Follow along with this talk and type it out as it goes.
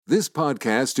This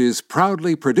podcast is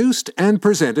proudly produced and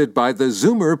presented by the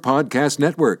Zoomer Podcast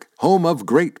Network, home of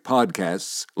great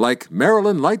podcasts like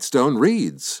Marilyn Lightstone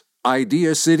Reads,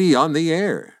 Idea City on the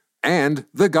Air, and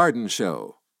The Garden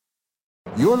Show.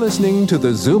 You're listening to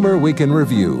the Zoomer Week in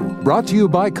Review, brought to you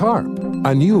by CARP,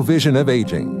 a new vision of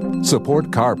aging.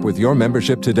 Support CARP with your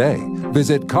membership today.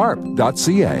 Visit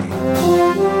carp.ca.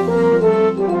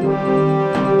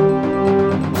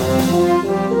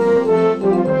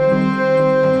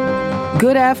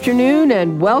 Good afternoon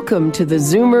and welcome to the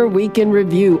Zoomer Week in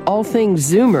Review, all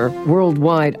things Zoomer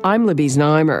worldwide. I'm Libby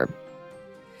Znaimer.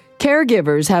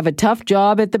 Caregivers have a tough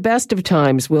job at the best of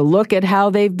times. We'll look at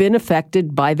how they've been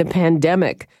affected by the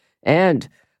pandemic and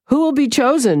who will be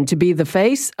chosen to be the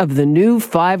face of the new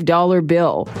 $5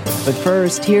 bill. But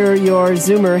first, here are your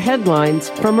Zoomer headlines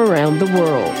from around the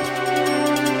world.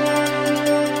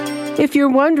 If you're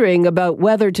wondering about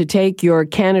whether to take your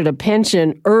Canada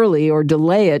pension early or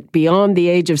delay it beyond the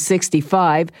age of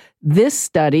 65, this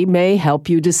study may help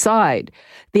you decide.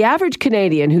 The average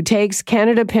Canadian who takes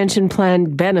Canada Pension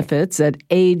Plan benefits at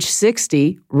age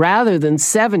 60 rather than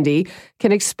 70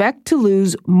 can expect to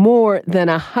lose more than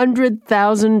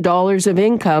 $100,000 of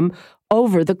income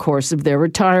over the course of their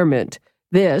retirement.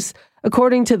 This,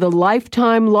 according to the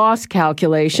lifetime loss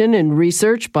calculation and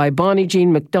research by Bonnie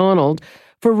Jean MacDonald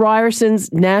for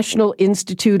Ryerson's National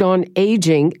Institute on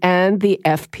Aging and the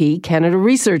FP Canada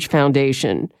Research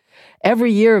Foundation.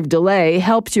 Every year of delay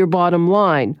helps your bottom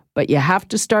line, but you have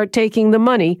to start taking the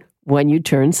money when you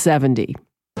turn 70.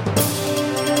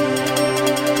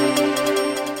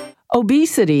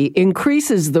 Obesity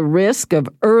increases the risk of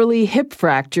early hip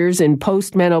fractures in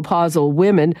postmenopausal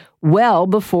women well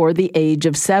before the age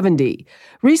of 70.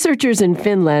 Researchers in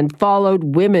Finland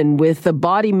followed women with a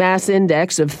body mass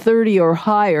index of 30 or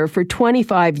higher for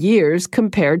 25 years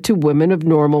compared to women of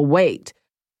normal weight.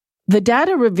 The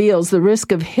data reveals the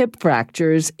risk of hip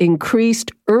fractures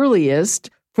increased earliest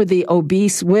for the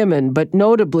obese women, but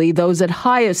notably those at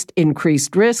highest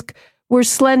increased risk were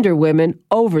slender women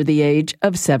over the age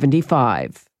of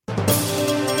 75.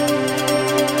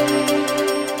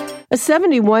 A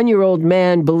 71-year-old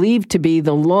man believed to be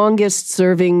the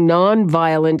longest-serving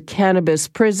nonviolent cannabis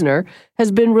prisoner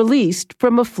has been released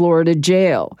from a Florida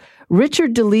jail.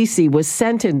 Richard DeLisi was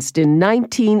sentenced in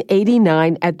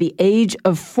 1989 at the age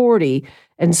of 40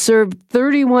 and served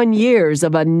 31 years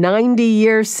of a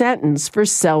 90-year sentence for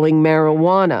selling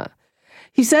marijuana.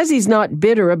 He says he's not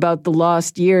bitter about the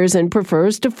lost years and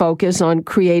prefers to focus on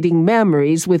creating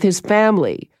memories with his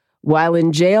family. While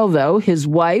in jail, though, his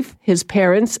wife, his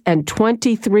parents, and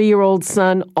 23-year-old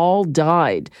son all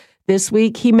died. This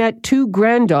week, he met two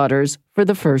granddaughters for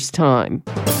the first time.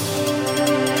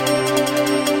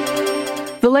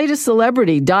 The latest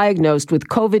celebrity diagnosed with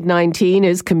COVID-19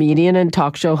 is comedian and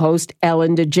talk show host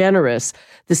Ellen DeGeneres.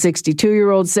 The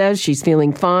 62-year-old says she's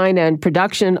feeling fine and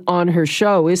production on her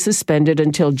show is suspended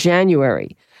until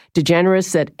January. DeGeneres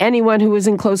said anyone who is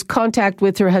in close contact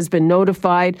with her has been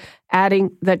notified, adding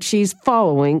that she's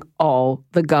following all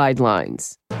the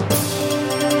guidelines.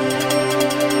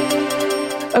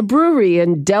 A brewery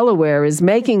in Delaware is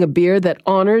making a beer that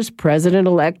honors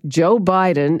President-elect Joe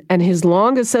Biden and his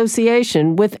long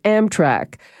association with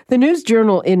Amtrak. The News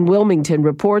Journal in Wilmington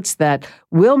reports that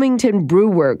Wilmington Brew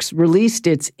Works released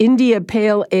its India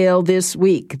Pale Ale this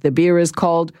week. The beer is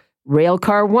called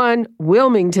Railcar 1,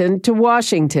 Wilmington to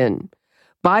Washington.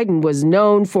 Biden was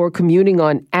known for commuting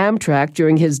on Amtrak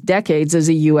during his decades as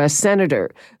a U.S.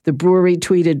 Senator. The brewery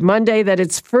tweeted Monday that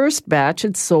its first batch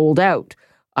had sold out.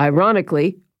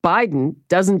 Ironically, Biden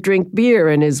doesn't drink beer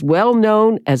and is well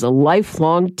known as a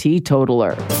lifelong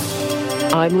teetotaler.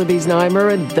 I'm Libby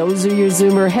Znaimer, and those are your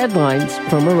Zoomer headlines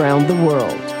from around the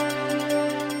world.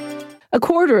 A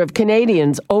quarter of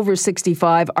Canadians over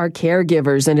 65 are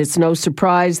caregivers, and it's no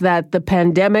surprise that the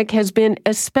pandemic has been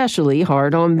especially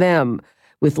hard on them.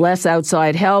 With less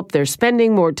outside help, they're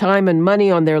spending more time and money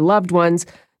on their loved ones,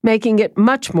 making it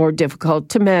much more difficult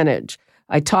to manage.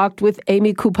 I talked with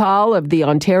Amy Coupal of the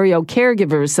Ontario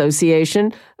Caregiver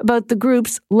Association about the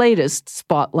group's latest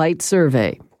Spotlight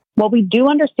survey. What we do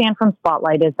understand from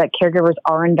Spotlight is that caregivers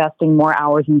are investing more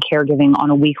hours in caregiving on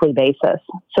a weekly basis.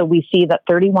 So we see that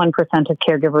 31% of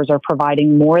caregivers are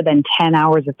providing more than 10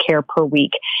 hours of care per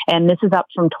week. And this is up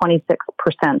from 26%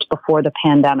 before the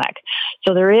pandemic.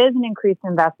 So there is an increased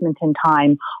investment in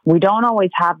time. We don't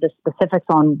always have the specifics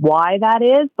on why that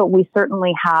is, but we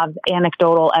certainly have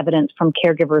anecdotal evidence from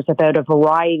caregivers about a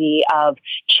variety of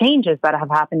changes that have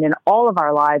happened in all of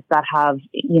our lives that have,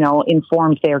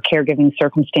 informed their caregiving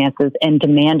circumstances and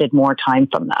demanded more time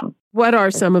from them. What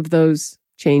are some of those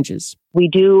changes? We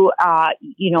do,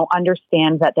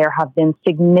 understand that there have been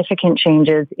significant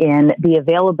changes in the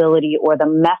availability or the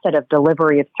method of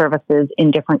delivery of services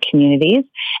in different communities,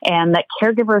 and that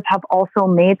caregivers have also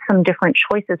made some different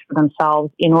choices for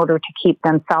themselves in order to keep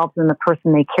themselves and the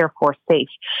person they care for safe.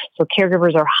 So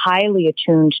caregivers are highly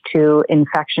attuned to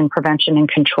infection prevention and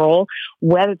control,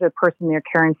 whether the person they're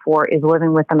caring for is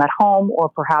living with them at home or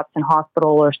perhaps in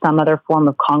hospital or some other form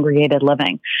of congregated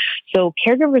living. So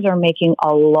caregivers are making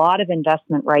a lot of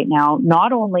investment right now,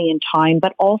 not only in time,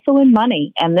 but also in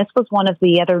money. And this was one of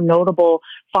the other notable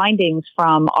findings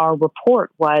from our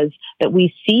report, was that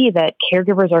we see that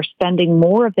caregivers are spending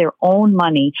more of their own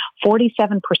money.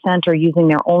 47% are using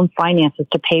their own finances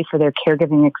to pay for their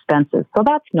caregiving expenses. So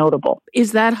that's notable.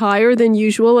 Is that higher than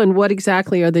usual? And what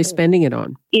exactly are they spending it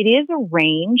on? It is a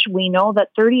range. We know that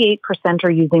 38%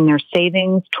 are using their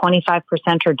savings, 25%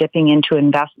 are dipping into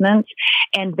investments,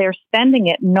 and they're spending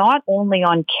it not only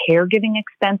on caregiving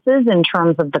expenses in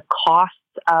terms of the costs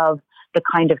of the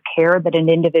kind of care that an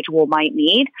individual might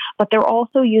need, but they're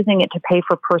also using it to pay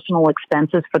for personal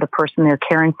expenses for the person they're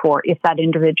caring for if that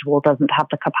individual doesn't have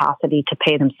the capacity to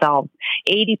pay themselves.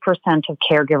 80% of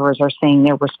caregivers are saying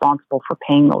they're responsible for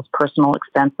paying those personal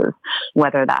expenses,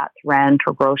 whether that's rent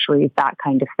or groceries, that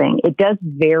kind of thing. It does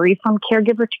vary from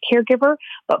caregiver to caregiver,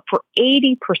 but for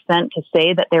 80% to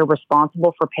say that they're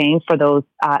responsible for paying for those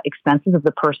expenses of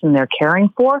the person they're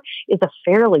caring for is a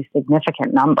fairly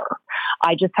significant number.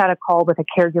 I just had a call with a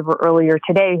caregiver earlier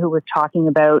today who was talking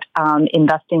about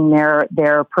investing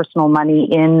their personal money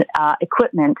in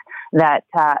equipment that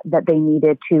they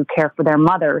needed to care for their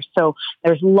mother. So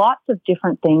there's lots of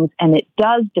different things, and it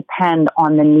does depend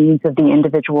on the needs of the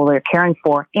individual they're caring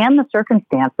for and the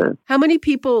circumstances. How many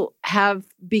people have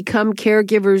become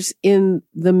caregivers in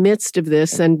the midst of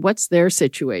this, and what's their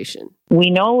situation? We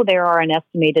know there are an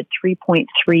estimated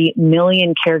 3.3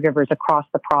 million caregivers across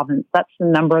the province. That's the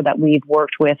number that we've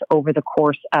worked with over the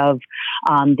course of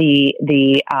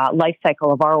the life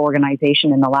cycle of our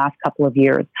organization in the last couple of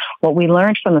years. What we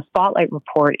learned from the Spotlight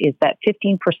report is that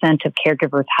 15% of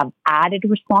caregivers have added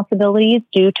responsibilities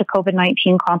due to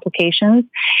COVID-19 complications.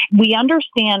 We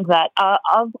understand that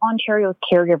of Ontario's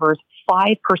caregivers,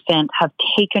 5% have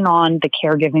taken on the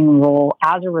caregiving role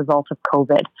as a result of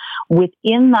COVID.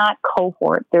 Within that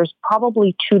cohort, there's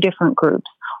probably two different groups.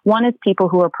 One is people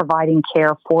who are providing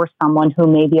care for someone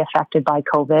who may be affected by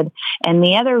COVID. And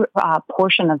the other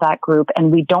portion of that group,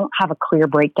 and we don't have a clear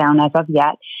breakdown as of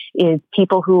yet, is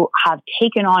people who have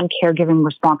taken on caregiving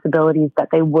responsibilities that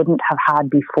they wouldn't have had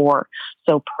before.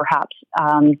 So perhaps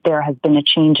there has been a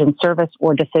change in service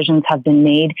or decisions have been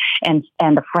made, and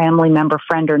a family member,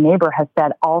 friend, or neighbor has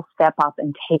said, I'll step up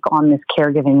and take on this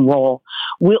caregiving role.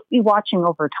 We'll be watching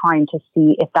over time to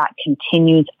see if that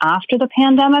continues after the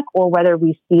pandemic or whether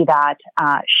we see that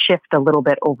shift a little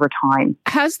bit over time.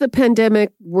 Has the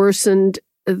pandemic worsened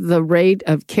the rate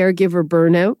of caregiver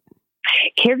burnout?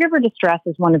 Caregiver distress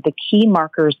is one of the key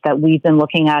markers that we've been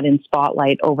looking at in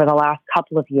Spotlight over the last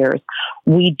couple of years.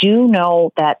 We do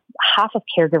know that half of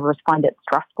caregivers find it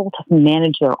stressful to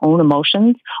manage their own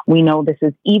emotions. We know this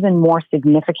is even more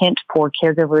significant for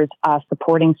caregivers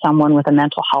supporting someone with a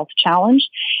mental health challenge,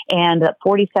 and that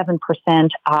 47%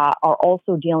 are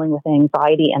also dealing with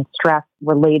anxiety and stress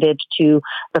related to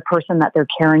the person that they're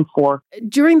caring for.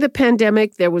 During the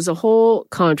pandemic, there was a whole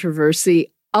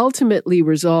controversy ultimately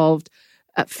resolved.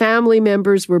 Family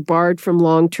members were barred from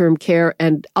long-term care,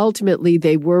 and ultimately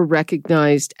they were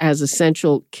recognized as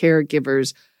essential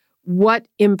caregivers. What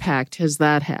impact has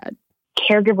that had?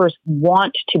 Caregivers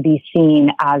want to be seen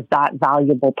as that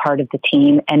valuable part of the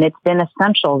team, and it's been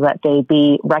essential that they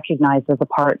be recognized as a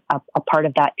part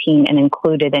of that team and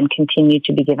included and continue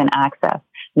to be given access.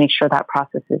 Make sure that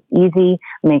process is easy,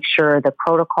 make sure the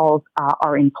protocols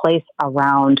are in place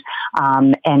around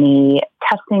any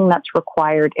testing that's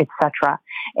required, etc.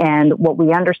 And what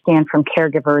we understand from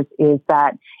caregivers is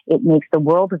that it makes the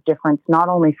world of difference, not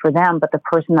only for them, but the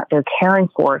person that they're caring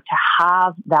for, to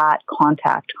have that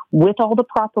contact with all the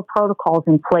proper protocols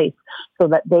in place so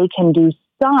that they can do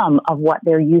some of what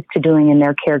they're used to doing in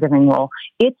their caregiving role.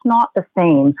 It's not the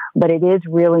same, but it is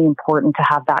really important to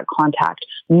have that contact,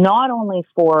 not only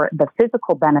for the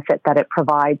physical benefit that it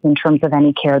provides in terms of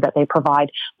any care that they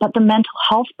provide, but the mental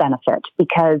health benefit,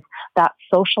 because that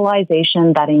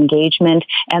socialization, that engagement,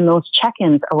 and those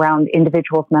check-ins around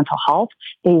individuals' mental health,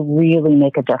 they really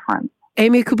make a difference.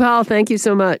 Amy Coupal, thank you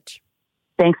so much.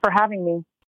 Thanks for having me.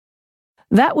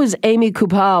 That was Amy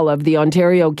Coupal of the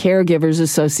Ontario Caregivers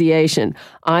Association.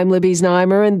 I'm Libby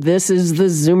Znaimer, and this is the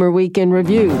Zoomer Week in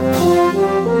Review.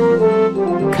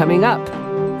 Coming up,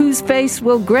 whose face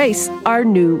will grace our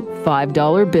new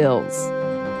 $5 bills?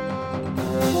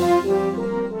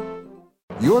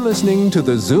 You're listening to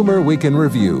the Zoomer Week in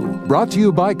Review, brought to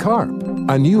you by CARP,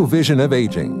 a new vision of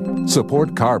aging.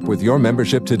 Support CARP with your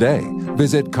membership today.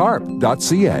 Visit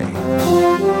carp.ca.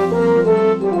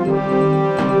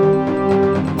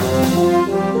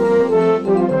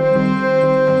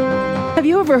 Have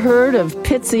you ever heard of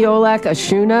Pitseolak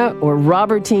Asuna or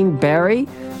Robertine Barry?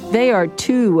 They are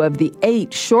two of the 8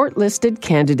 shortlisted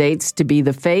candidates to be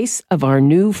the face of our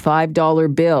new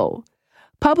 $5 bill.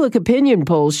 Public opinion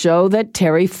polls show that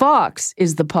Terry Fox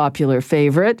is the popular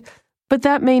favorite, but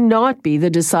that may not be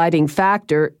the deciding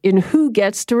factor in who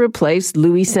gets to replace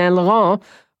Louis Saint Laurent,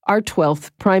 our 12th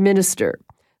Prime Minister.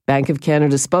 Bank of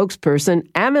Canada spokesperson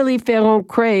Amelie Ferron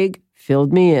Craig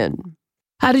filled me in.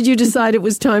 How did you decide it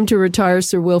was time to retire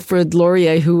Sir Wilfrid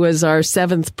Laurier, who was our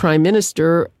 7th Prime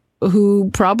Minister, who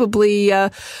probably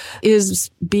is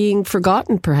being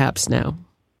forgotten perhaps now?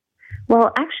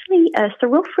 Well, actually, Sir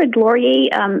Wilfrid Laurier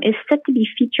is set to be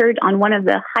featured on one of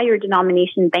the higher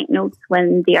denomination banknotes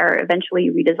when they are eventually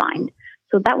redesigned.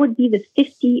 So that would be the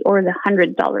 $50 or the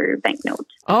 $100 banknote.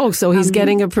 Oh, so he's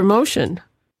getting a promotion.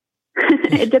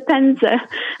 It depends.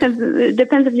 It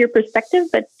depends of your perspective,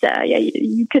 but yeah,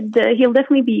 you could. He'll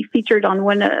definitely be featured on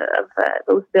one of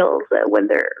those bills when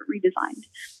they're redesigned.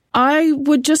 I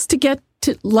would just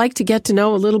like to get to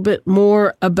know a little bit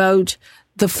more about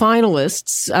the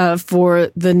finalists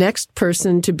for the next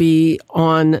person to be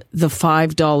on the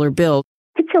 $5 bill.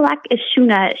 Pitseolak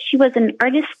Asuna, she was an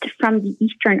artist from the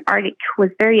Eastern Arctic who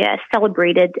was very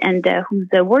celebrated and whose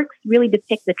works really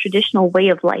depict the traditional way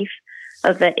of life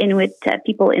of Inuit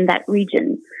people in that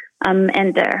region.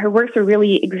 And her works are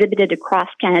really exhibited across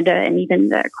Canada and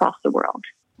even across the world.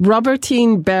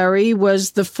 Robertine Barry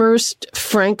was the first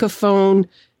Francophone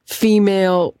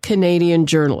female Canadian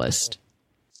journalist.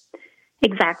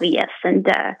 Exactly, yes. And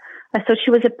so she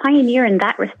was a pioneer in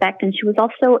that respect, and she was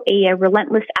also a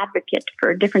relentless advocate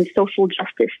for different social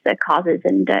justice causes,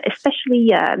 and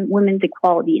especially women's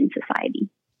equality in society.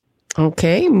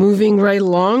 Okay, moving right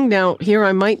along. Now, here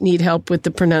I might need help with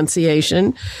the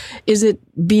pronunciation. Is it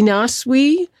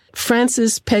Binaswi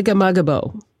Francis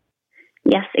Pegamagabo?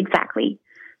 Yes, exactly.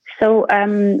 So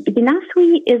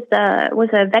Binaswi was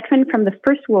a veteran from the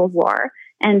First World War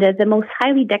and the most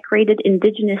highly decorated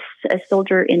Indigenous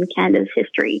soldier in Canada's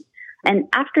history. And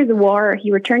after the war,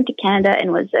 he returned to Canada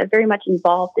and was very much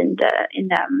involved in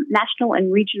national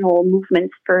and regional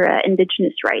movements for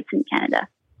Indigenous rights in Canada.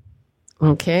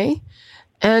 Okay.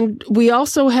 And we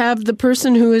also have the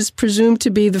person who is presumed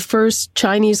to be the first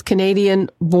Chinese Canadian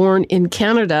born in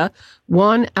Canada,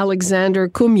 Juan Alexander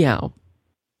Kumyao.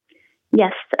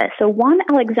 Yes. So Juan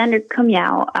Alexander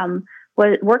Kumyao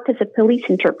worked as a police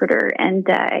interpreter, and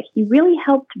he really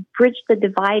helped bridge the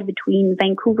divide between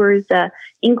Vancouver's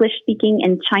English-speaking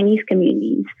and Chinese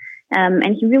communities.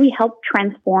 And he really helped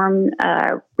transform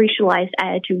racialized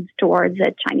attitudes towards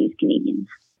Chinese Canadians.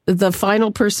 The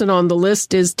final person on the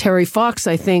list is Terry Fox,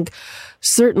 I think,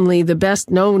 certainly the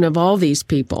best known of all these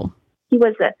people. He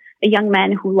was a young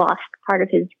man who lost part of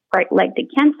his right leg to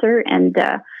cancer, and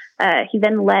he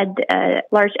then led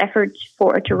large efforts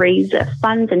to raise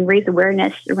funds and raise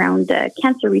awareness around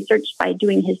cancer research by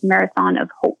doing his Marathon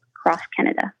of Hope across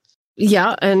Canada.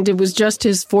 Yeah, and it was just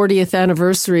his 40th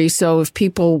anniversary, so if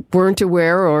people weren't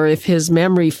aware or if his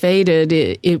memory faded,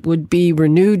 it would be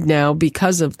renewed now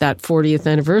because of that 40th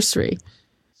anniversary.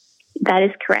 That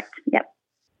is correct, yep.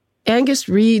 Angus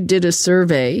Reid did a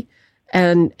survey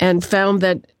and found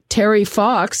that Terry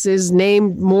Fox is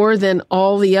named more than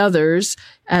all the others,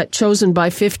 chosen by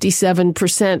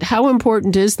 57%. How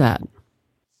important is that?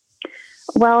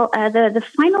 Well, the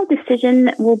final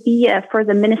decision will be for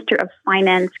the Minister of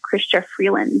Finance, Chrystia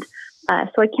Freeland.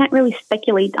 So I can't really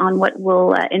speculate on what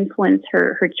will influence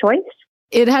her choice.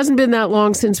 It hasn't been that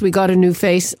long since we got a new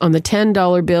face on the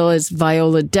 $10 bill as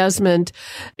Viola Desmond.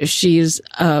 She's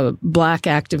a Black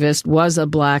activist, was a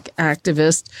Black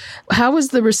activist. How has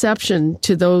the reception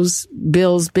to those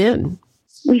bills been?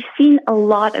 We've seen a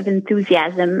lot of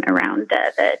enthusiasm around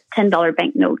the $10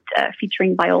 banknote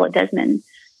featuring Viola Desmond.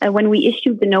 When we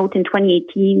issued the note in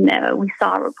 2018, we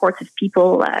saw reports of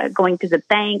people going to the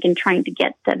bank and trying to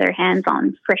get their hands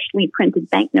on freshly printed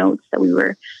banknotes. So we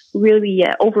were really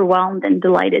overwhelmed and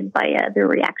delighted by their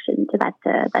reaction to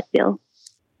that bill.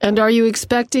 And are you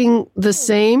expecting the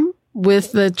same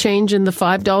with the change in the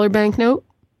 $5 banknote?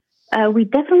 We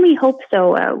definitely hope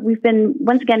so. We've been,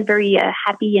 once again, very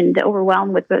happy and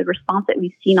overwhelmed with the response that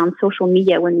we've seen on social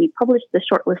media when we published the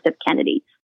short list of candidates.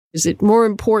 Is it more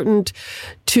important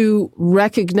to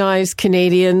recognize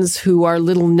Canadians who are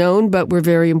little known but were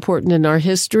very important in our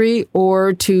history,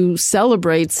 or to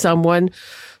celebrate someone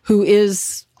who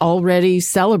is already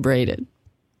celebrated?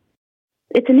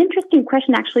 It's an interesting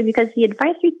question, actually, because the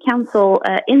Advisory Council,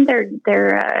 in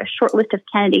their short list of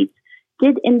candidates,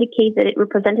 did indicate that it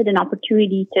represented an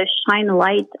opportunity to shine a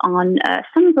light on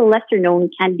some of the lesser-known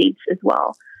candidates as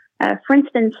well. For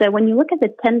instance, when you look at the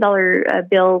 $10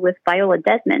 bill with Viola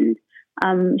Desmond,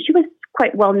 she was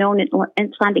quite well known in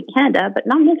Atlantic Canada, but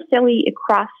not necessarily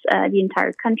across the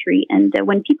entire country. And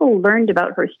when people learned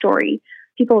about her story,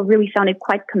 people really found it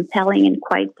quite compelling and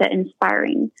quite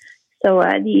inspiring. So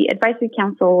the Advisory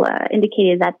Council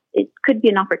indicated that it could be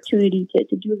an opportunity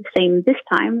to do the same this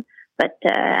time. But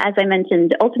as I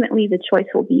mentioned, ultimately the choice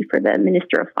will be for the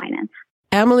Minister of Finance.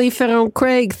 Amelie Ferron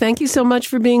Craig, thank you so much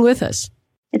for being with us.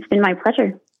 It's been my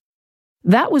pleasure.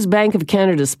 That was Bank of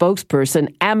Canada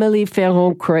spokesperson Amelie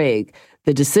Ferron Craig.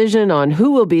 The decision on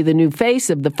who will be the new face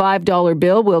of the $5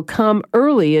 bill will come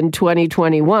early in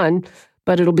 2021,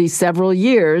 but it'll be several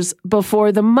years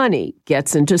before the money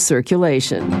gets into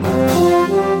circulation.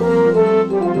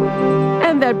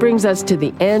 And that brings us to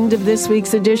the end of this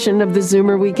week's edition of the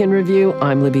Zoomer Week in Review.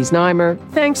 I'm Libby Znaimer.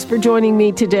 Thanks for joining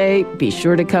me today. Be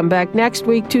sure to come back next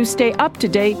week to stay up to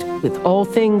date with all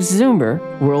things Zoomer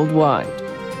worldwide.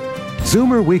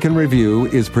 Zoomer Week in Review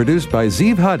is produced by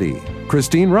Zeev Huddy,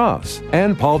 Christine Ross,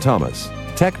 and Paul Thomas.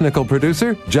 Technical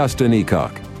producer, Justin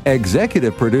Eacock.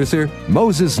 Executive producer,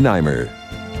 Moses Znaimer.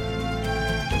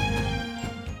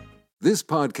 This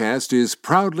podcast is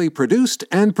proudly produced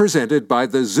and presented by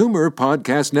the Zoomer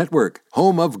Podcast Network,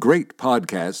 home of great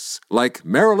podcasts like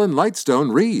Marilyn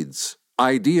Lightstone Reads,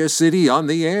 Idea City on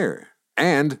the Air,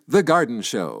 and The Garden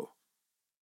Show.